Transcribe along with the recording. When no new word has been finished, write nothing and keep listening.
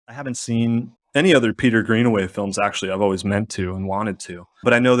I haven't seen any other Peter Greenaway films, actually. I've always meant to and wanted to.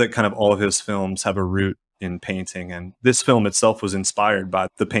 But I know that kind of all of his films have a root in painting. And this film itself was inspired by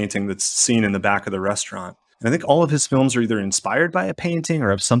the painting that's seen in the back of the restaurant. And I think all of his films are either inspired by a painting or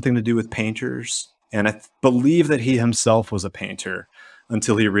have something to do with painters. And I believe that he himself was a painter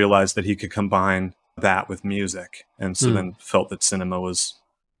until he realized that he could combine that with music. And so then felt that cinema was,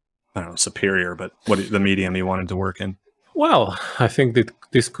 I don't know, superior, but the medium he wanted to work in. Well, I think that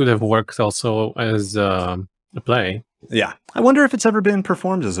this could have worked also as a play. Yeah. I wonder if it's ever been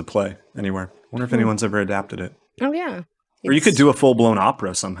performed as a play anywhere. I wonder if anyone's ever adapted it. Oh, yeah. Or you could do a full-blown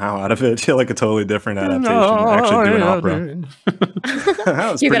opera somehow out of it. Like a totally different adaptation. Actually do an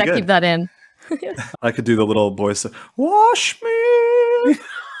opera. You gotta keep that in. I could do the little voice of, wash me.